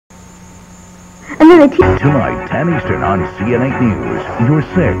And then they teach... Tonight, 10 Eastern on cn8 News. You're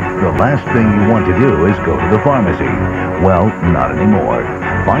sick. The last thing you want to do is go to the pharmacy. Well, not anymore.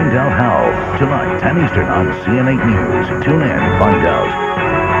 Find out how. Tonight, 10 Eastern on cn8 News. Tune in, find out.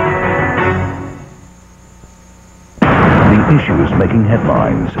 The issues making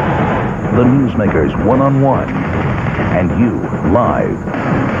headlines. The newsmakers one-on-one. And you, live.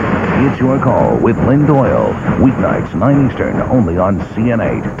 It's Your Call with Lynn Doyle. Weeknights, 9 Eastern, only on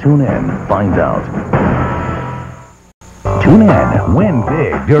cn8. Tune in, find out. Tune in, win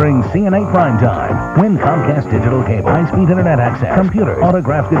big during cn8 Primetime. Win Comcast digital cable, high-speed internet access, computers,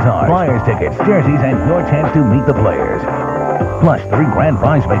 autographed guitars, Flyers tickets, jerseys, and your chance to meet the players. Plus 3 grand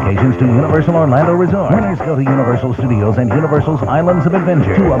prize vacations to Universal Orlando Resort. Winners go to Universal Studios and Universal's Islands of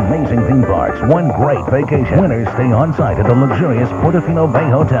Adventure. 2 amazing theme parks, 1 great vacation. Winners stay on site at the luxurious Portofino Bay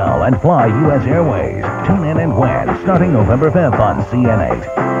Hotel and fly U.S. Airways. Tune in and win starting November 5th on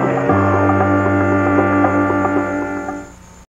cn8.